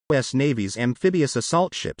U.S. Navy's amphibious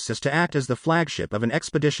assault ships is to act as the flagship of an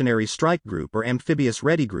expeditionary strike group or amphibious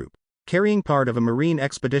ready group, carrying part of a Marine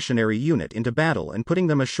expeditionary unit into battle and putting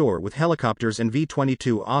them ashore with helicopters and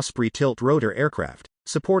V-22 Osprey tilt-rotor aircraft,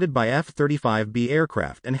 supported by F-35B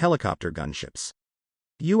aircraft and helicopter gunships.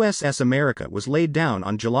 USS America was laid down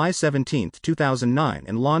on July 17, 2009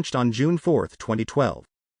 and launched on June 4, 2012.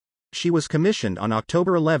 She was commissioned on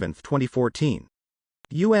October 11, 2014.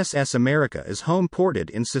 USS America is home-ported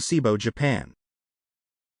in Sasebo, Japan.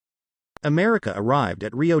 America arrived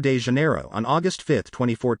at Rio de Janeiro on August 5,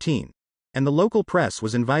 2014, and the local press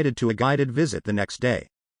was invited to a guided visit the next day.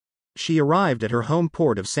 She arrived at her home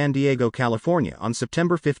port of San Diego, California on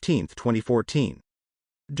September 15, 2014.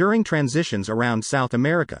 During transitions around South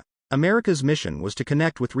America, America's mission was to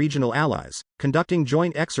connect with regional allies, conducting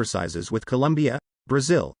joint exercises with Colombia,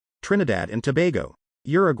 Brazil, Trinidad and Tobago,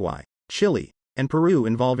 Uruguay, Chile, and Peru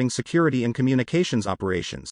involving security and communications operations,